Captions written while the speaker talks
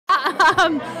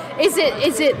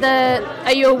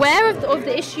Are you aware of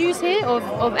the issues here of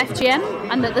FGM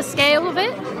and the scale of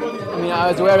it? I mean,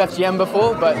 I was aware of FGM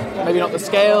before, but maybe not the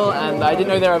scale, and I didn't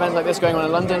know there were events like this going on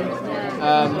in London.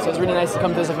 So it's really nice to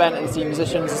come to this event and see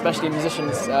musicians, especially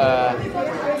musicians,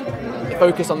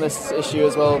 focus on this issue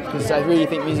as well, because I really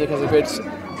think music has a good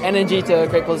energy to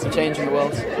create positive change in the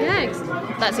world. Yeah,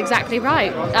 that's exactly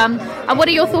right. And what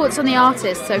are your thoughts on the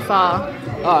artist so far?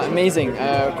 Oh, amazing.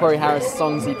 Corey Harris'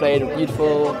 songs he played are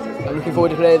beautiful. I'm looking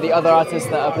forward to play the other artists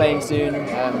that are playing soon.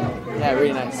 Yeah,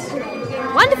 really nice.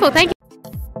 Wonderful, thank you.